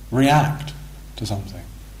react to something.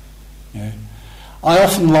 I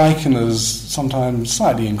often liken us, sometimes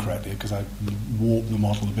slightly incorrectly, because I warp the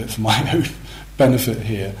model a bit for my own benefit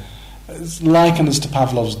here, liken us to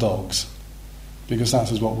Pavlov's dogs, because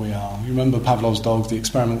that is what we are. You remember Pavlov's dogs? The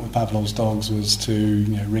experiment with Pavlov's dogs was to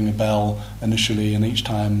ring a bell initially, and each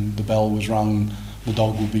time the bell was rung, the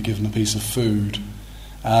dog would be given a piece of food.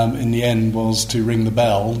 In the end was to ring the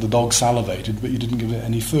bell, the dog salivated, but you didn't give it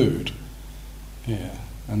any food.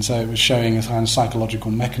 And so it was showing a kind of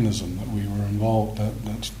psychological mechanism that we were involved,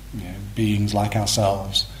 that beings like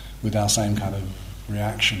ourselves with our same kind of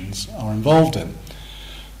reactions are involved in.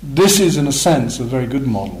 This is, in a sense, a very good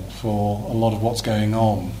model for a lot of what's going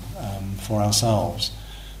on for ourselves,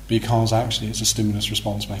 because actually it's a stimulus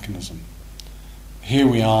response mechanism. Here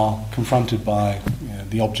we are confronted by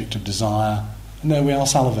the object of desire, and there we are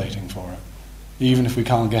salivating for it, even if we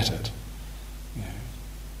can't get it.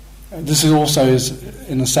 This is also,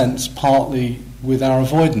 in a sense, partly with our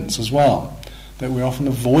avoidance as well, that we're often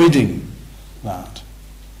avoiding that.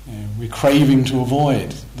 We're craving to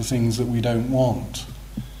avoid the things that we don't want,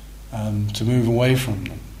 to move away from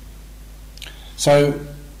them. So,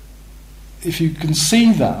 if you can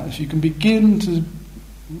see that, if you can begin to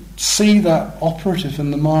see that operative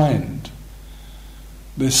in the mind,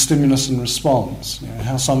 this stimulus and response,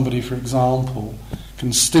 how somebody, for example,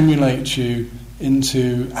 can stimulate you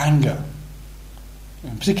into anger.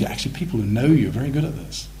 And particularly, actually, people who know you are very good at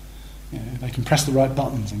this. They can press the right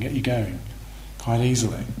buttons and get you going quite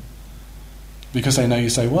easily, because they know you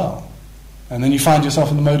so well. And then you find yourself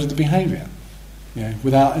in the mode of the behaviour,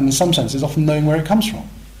 without, in some senses, often knowing where it comes from.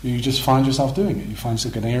 You just find yourself doing it. You find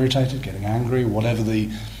yourself getting irritated, getting angry, whatever the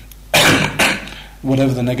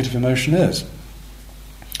whatever the negative emotion is.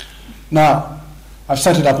 Now, I've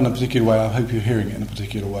set it up in a particular way. I hope you're hearing it in a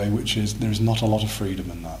particular way, which is there is not a lot of freedom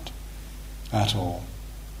in that at all.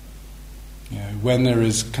 When there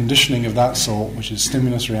is conditioning of that sort, which is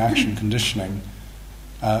stimulus-reaction conditioning,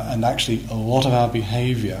 and actually a lot of our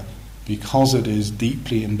behaviour, because it is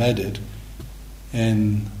deeply embedded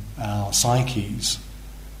in our psyches,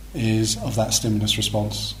 is of that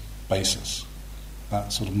stimulus-response basis,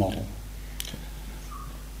 that sort of model.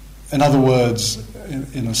 In other words,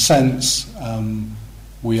 in a sense,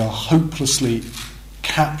 we are hopelessly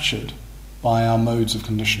captured by our modes of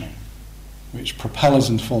conditioning, which propel us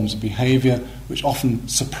into forms of behaviour which often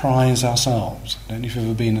surprise ourselves. I don't know if you've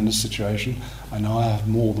ever been in a situation, I know I have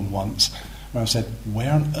more than once, where I've said,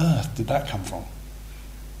 where on earth did that come from?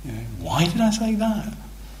 Why did I say that?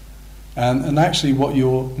 And actually what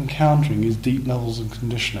you're encountering is deep levels of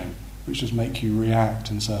conditioning which just make you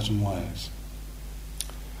react in certain ways.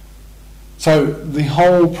 So the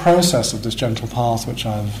whole process of this gentle path, which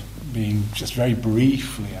I've been just very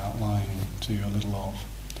briefly outlining to you a little of,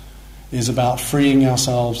 is about freeing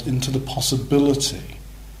ourselves into the possibility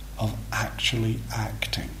of actually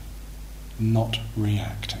acting, not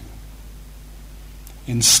reacting.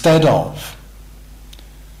 Instead of,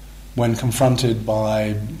 when confronted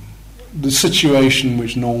by the situation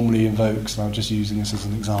which normally evokes, and I'm just using this as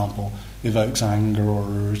an example, evokes anger or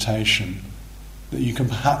irritation, that you can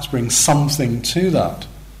perhaps bring something to that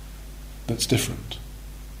that's different.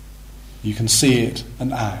 You can see it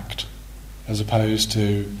and act, as opposed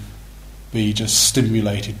to be just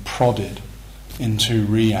stimulated, prodded into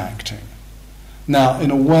reacting. Now,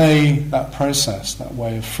 in a way, that process, that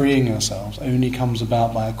way of freeing ourselves, only comes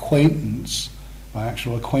about by acquaintance, by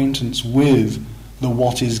actual acquaintance with the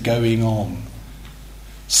what is going on.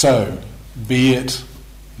 So, be it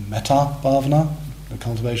metta bhavana, the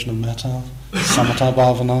cultivation of metta, samatha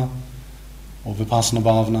bhavana, or vipassana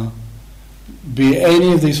bhavana, be it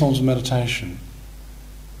any of these forms of meditation,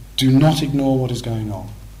 do not ignore what is going on.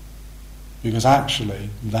 Because actually,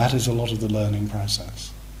 that is a lot of the learning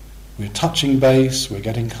process. We're touching base, we're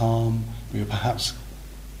getting calm, we're perhaps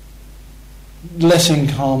letting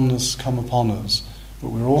calmness come upon us, but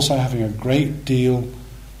we're also having a great deal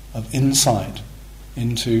of insight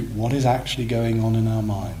into what is actually going on in our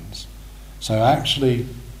minds. So actually,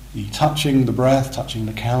 the touching the breath, touching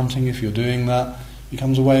the counting, if you're doing that,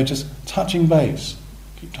 becomes a way of just touching base.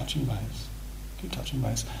 Keep touching base. Keep touching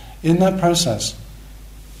base. In that process,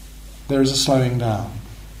 there is a slowing down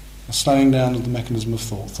of the mechanism of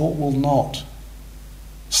thought. Thought will not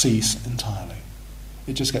cease entirely.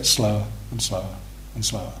 it just gets slower and slower and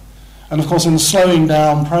slower. And of course, in the slowing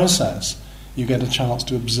down process, you get a chance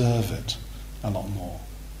to observe it a lot more,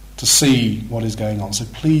 to see what is going on. So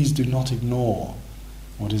please do not ignore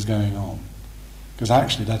what is going on, because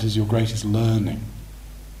actually that is your greatest learning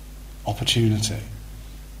opportunity.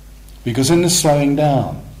 Because in this slowing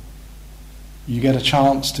down, you get a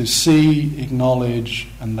chance to see, acknowledge,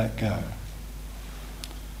 and let go.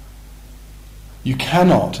 You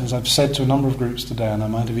cannot, as I've said to a number of groups today, and I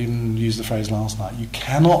might have even used the phrase last night, you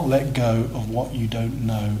cannot let go of what you don't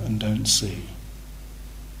know and don't see.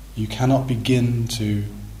 You cannot begin to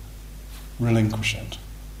relinquish it.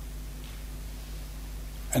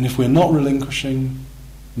 And if we're not relinquishing,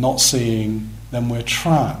 not seeing, then we're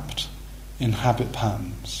trapped in habit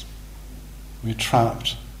patterns. We're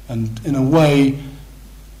trapped, and in a way,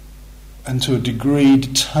 and to a degree,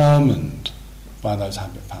 determined by those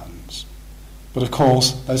habit patterns. But of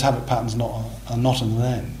course, those habit patterns are not an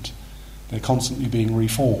end. They're constantly being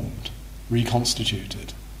reformed,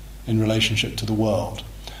 reconstituted in relationship to the world.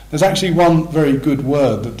 There's actually one very good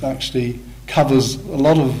word that actually covers a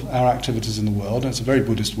lot of our activities in the world. It's a very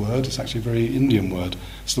Buddhist word. It's actually a very Indian word.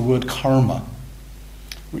 It's the word karma,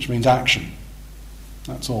 which means action.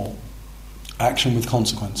 That's all. Action with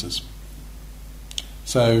consequences.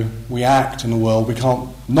 So we act in a world. We can't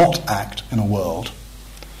not act in a world.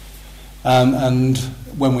 And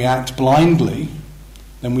when we act blindly,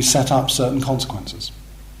 then we set up certain consequences.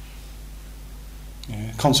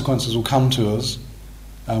 Consequences will come to us,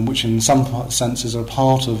 which in some senses are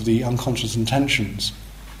part of the unconscious intentions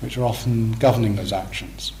which are often governing those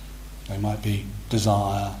actions. They might be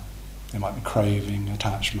desire, they might be craving,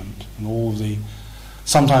 attachment, and all of the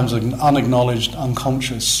sometimes unacknowledged,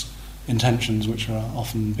 unconscious intentions which are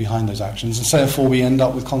often behind those actions. And so therefore we end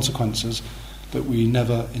up with consequences that we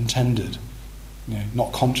never intended,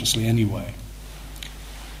 not consciously anyway.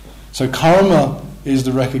 So karma is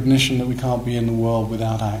the recognition that we can't be in the world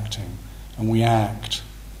without acting, and we act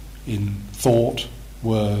in thought,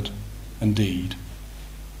 word, and deed.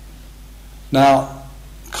 Now,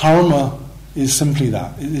 karma is simply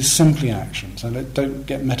that. It is simply action, so don't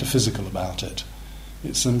get metaphysical about it.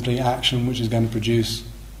 It's simply action which is going to produce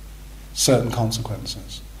certain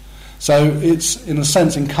consequences. So it's, in a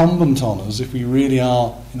sense, incumbent on us, if we really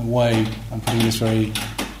are, in a way, I'm putting this very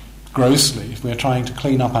grossly, if we're trying to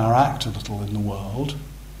clean up our act a little in the world,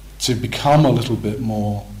 to become a little bit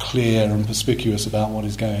more clear and perspicuous about what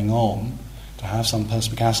is going on, to have some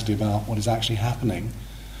perspicacity about what is actually happening,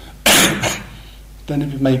 then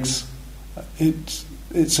it's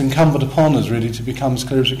incumbent upon us really to become as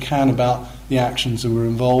clear as we can about the actions that we're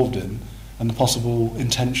involved in and the possible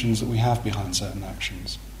intentions that we have behind certain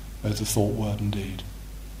actions, both of thought, word, and deed.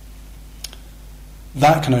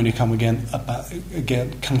 That can only come about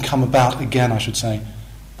again, I should say,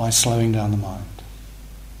 by slowing down the mind,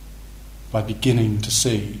 by beginning to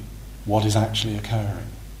see what is actually occurring.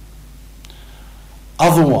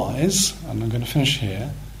 Otherwise, and I'm going to finish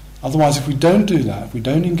here, otherwise if we don't do that, if we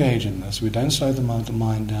don't engage in this, we don't slow the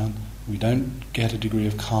mind down, we don't get a degree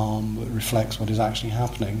of calm that reflects what is actually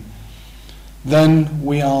happening, then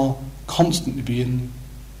we are constantly being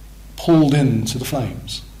pulled into the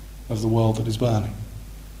flames of the world that is burning,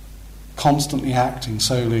 constantly acting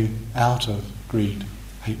solely out of greed,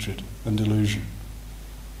 hatred, and delusion.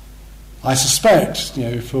 I suspect,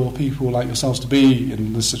 for people like yourselves to be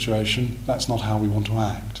in this situation, that's not how we want to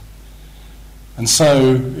act. And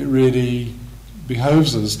so it really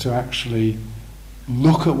behoves us to actually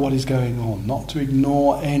look at what is going on, not to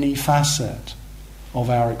ignore any facet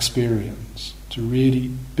of our experience, to really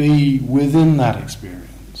be within that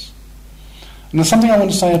experience. And there's something I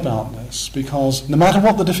want to say about this, because no matter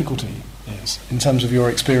what the difficulty is in terms of your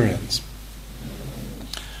experience,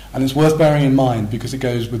 and it's worth bearing in mind because it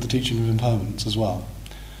goes with the teaching of impermanence as well,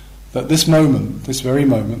 that this moment, this very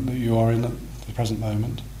moment that you are in at the present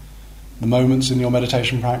moment, the moments in your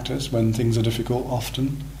meditation practice when things are difficult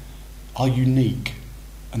often, are unique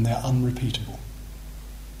and they're unrepeatable.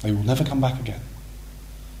 They will never come back again.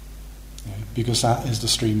 Because that is the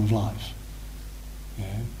stream of life.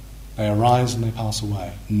 They arise and they pass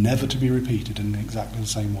away, never to be repeated in exactly the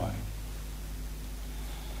same way.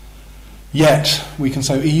 Yet, we can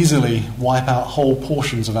so easily wipe out whole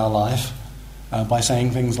portions of our life by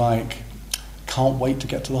saying things like, can't wait to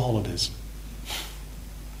get to the holidays.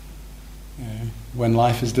 When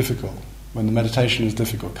life is difficult, when the meditation is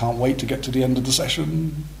difficult, can't wait to get to the end of the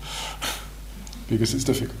session because it's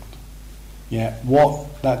difficult. Yet,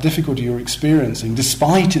 what that difficulty you're experiencing,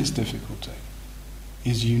 despite its difficulty,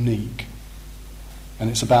 is unique. And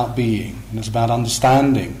it's about being, and it's about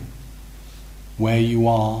understanding where you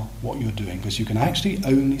are, what you're doing, because you can actually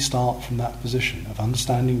only start from that position of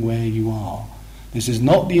understanding where you are. This is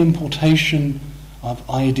not the importation of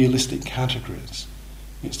idealistic categories.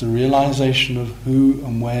 It's the realization of who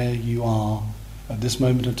and where you are at this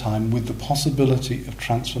moment of time, with the possibility of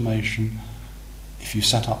transformation if you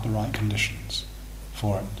set up the right conditions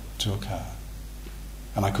for it to occur.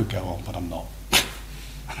 And I could go on, but I'm not.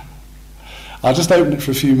 I'll just open it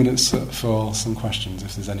for a few minutes for some questions,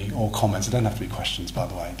 if there's any, or comments. They don't have to be questions, by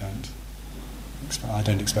the way. I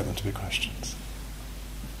don't expect them to be questions.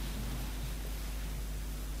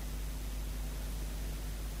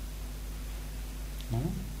 No?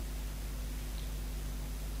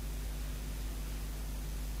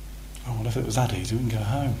 Oh, what if it was that easy? We can go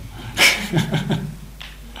home.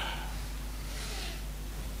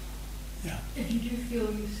 Yeah. If you do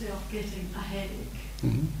feel yourself getting a headache,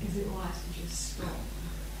 is it wise to just stop?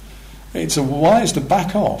 It's wise to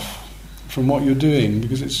back off from what you're doing,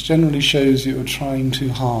 because it generally shows you're trying too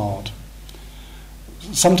hard.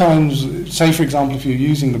 Sometimes, say for example, if you're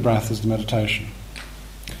using the breath as the meditation,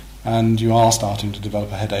 and you are starting to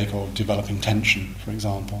develop a headache or developing tension, for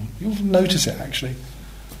example, you'll notice it actually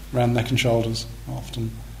around neck and shoulders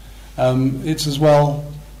often. It's as well,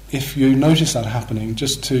 if you notice that happening,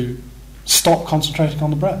 just to stop concentrating on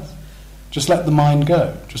the breath. Just let the mind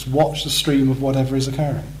go. Just watch the stream of whatever is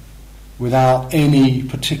occurring without any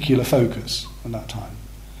particular focus at that time.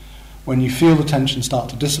 When you feel the tension start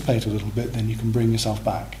to dissipate a little bit, then you can bring yourself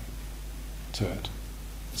back to it.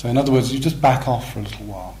 So in other words, you just back off for a little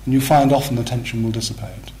while, and you find often the tension will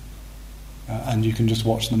dissipate, and you can just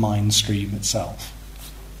watch the mind stream itself.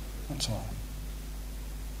 That's all.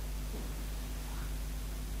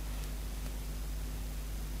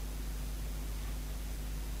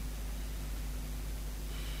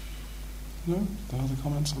 No? No other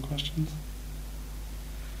comments or questions?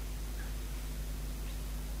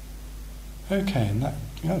 Okay, and that...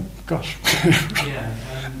 Oh, gosh. Yeah,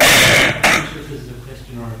 I'm not sure if this is a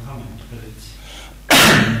question or a comment, but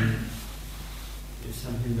it's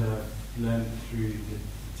something that I've learned through the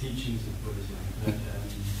teachings of Buddhism, that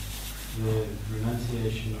the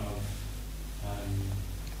renunciation of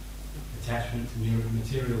attachment to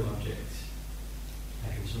material objects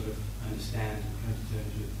I can sort of understand and come to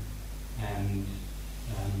terms with, and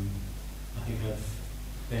I think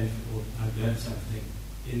I've learned something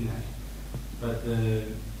in that. But the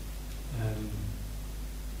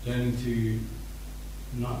learning to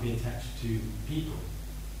not be attached to people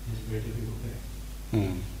is a very difficult thing.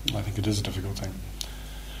 I think it is a difficult thing.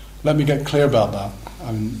 Let me get clear about that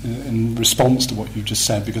in response to what you just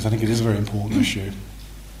said, because I think it is a very important issue.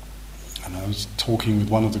 And I was talking with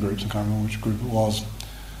one of the groups, I can't remember which group it was,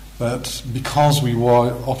 that because we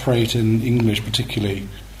operate in English particularly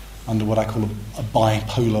under what I call a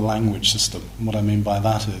bipolar language system, and what I mean by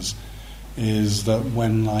that is that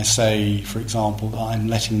when I say, for example, that I'm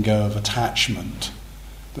letting go of attachment,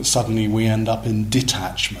 that suddenly we end up in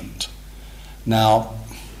detachment. Now,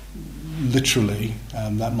 literally,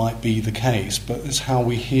 that might be the case, but it's how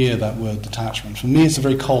we hear that word detachment. For me, it's a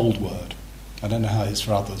very cold word. I don't know how it is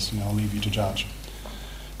for others. I'll leave you to judge.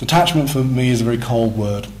 Detachment for me is a very cold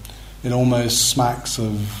word. It almost smacks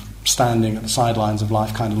of standing at the sidelines of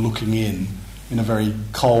life, kind of looking in a very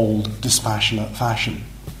cold, dispassionate fashion.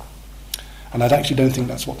 And I actually don't think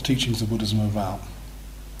that's what the teachings of Buddhism are about.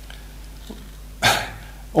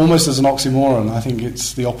 Almost as an oxymoron, I think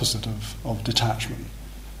it's the opposite of detachment.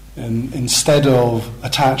 And instead of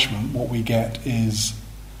attachment, what we get is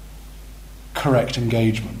correct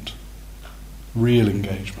engagement, real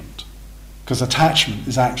engagement. Because attachment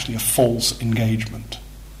is actually a false engagement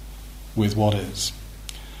with what is.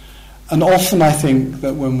 And often I think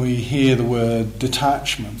that when we hear the word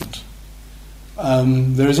detachment,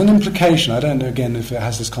 there is an implication, I don't know again if it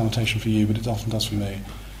has this connotation for you, but it often does for me,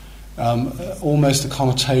 almost a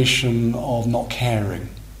connotation of not caring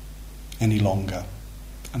any longer.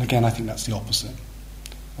 And again, I think that's the opposite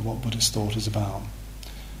of what Buddhist thought is about.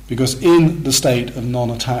 Because in the state of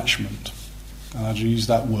non-attachment, and I'd use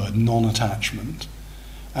that word, non-attachment,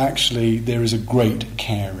 actually there is a great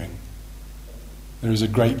caring. There is a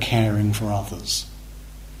great caring for others.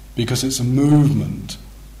 Because it's a movement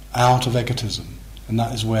out of egotism, and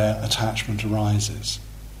that is where attachment arises.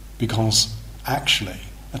 Because actually,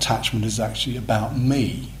 attachment is actually about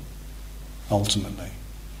me, ultimately.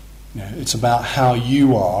 It's about how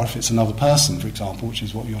you are, if it's another person, for example, which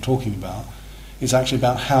is what you're talking about, it's actually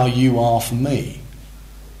about how you are for me.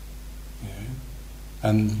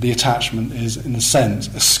 And the attachment is, in a sense,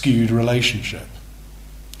 a skewed relationship.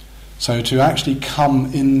 So to actually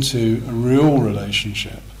come into a real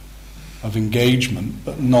relationship of engagement,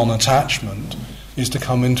 but non-attachment, is to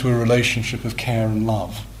come into a relationship of care and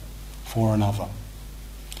love for another,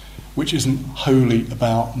 which isn't wholly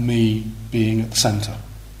about me being at the centre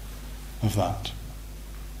of that.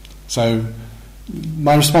 So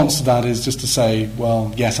my response to that is just to say,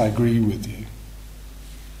 well, yes, I agree with you,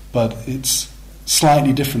 but it's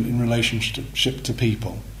slightly different in relationship to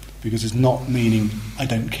people, because it's not meaning I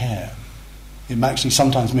don't care. It actually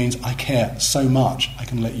sometimes means I care so much I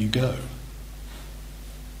can let you go.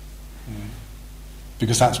 Yeah.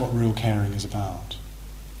 Because that's what real caring is about.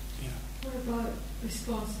 Yeah. What about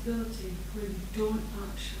responsibility, where you don't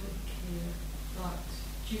actually care, but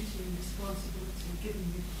duty and responsibility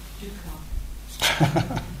giving you dukkha?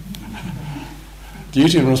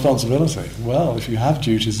 Duty and responsibility. Well, if you have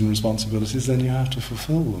duties and responsibilities, then you have to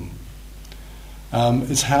fulfill them.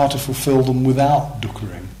 It's how to fulfill them without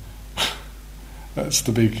dukkering. That's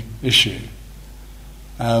the big issue.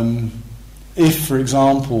 If, for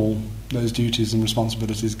example, those duties and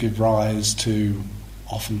responsibilities give rise to,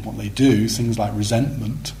 often what they do, things like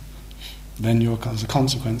resentment, then you're, as a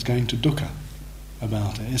consequence, going to dukkha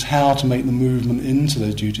about it. It's how to make the movement into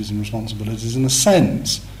those duties and responsibilities, in a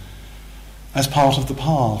sense, as part of the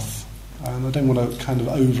path. And I don't want to kind of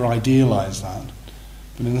over-idealise that,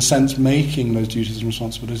 but in a sense, making those duties and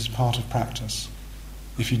responsibilities part of practice.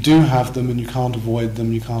 If you do have them and you can't avoid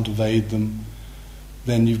them, you can't evade them,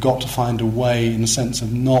 then you've got to find a way, in a sense,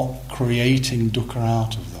 of not creating dukkha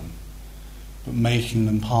out of them, but making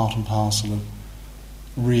them part and parcel of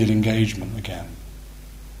real engagement again.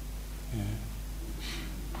 Yeah.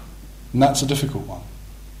 And that's a difficult one.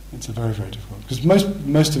 It's a very, very difficult one. Because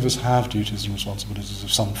most of us have duties and responsibilities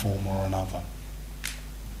of some form or another.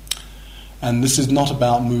 And this is not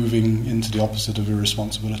about moving into the opposite of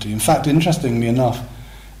irresponsibility. In fact, interestingly enough,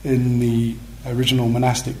 in the original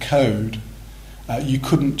monastic code, you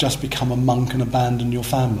couldn't just become a monk and abandon your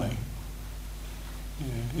family.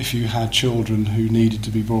 If you had children who needed to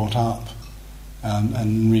be brought up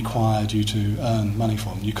and required you to earn money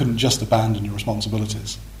for them, you couldn't just abandon your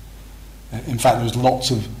responsibilities. In fact, there was lots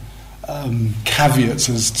of caveats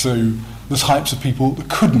as to the types of people that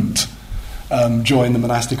couldn't join the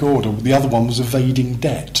monastic order. The other one was evading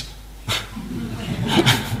debt.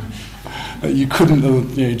 You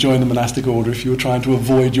couldn't join the monastic order if you were trying to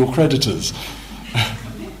avoid your creditors.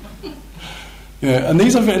 And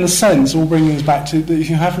these are, in a sense, all bringing us back to that if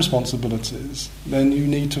you have responsibilities, then you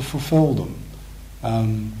need to fulfill them.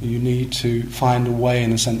 You need to find a way,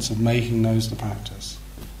 in a sense, of making those the practice.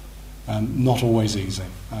 Not always easy,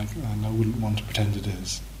 and I wouldn't want to pretend it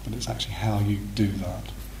is, but it's actually how you do that.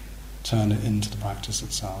 Turn it into the practice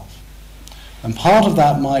itself. And part of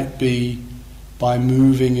that might be by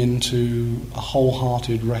moving into a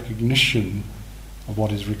wholehearted recognition of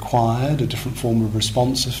what is required, a different form of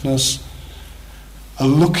responsiveness, a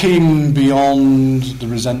looking beyond the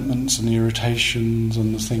resentments and the irritations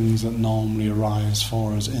and the things that normally arise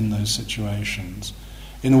for us in those situations.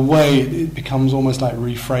 In a way, it becomes almost like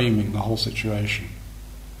reframing the whole situation,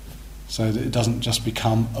 so that it doesn't just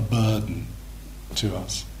become a burden to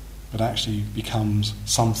us, but actually becomes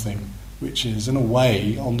something which is, in a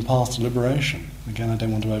way, on the path to liberation. Again, I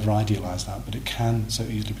don't want to over-idealise that, but it can so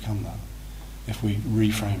easily become that if we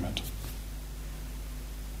reframe it.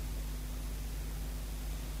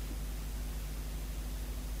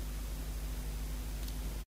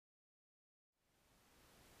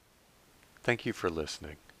 Thank you for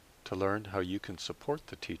listening. To learn how you can support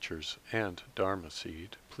the teachers and Dharma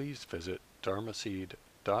Seed, please visit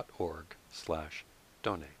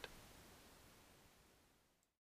dharmaseed.org/donate.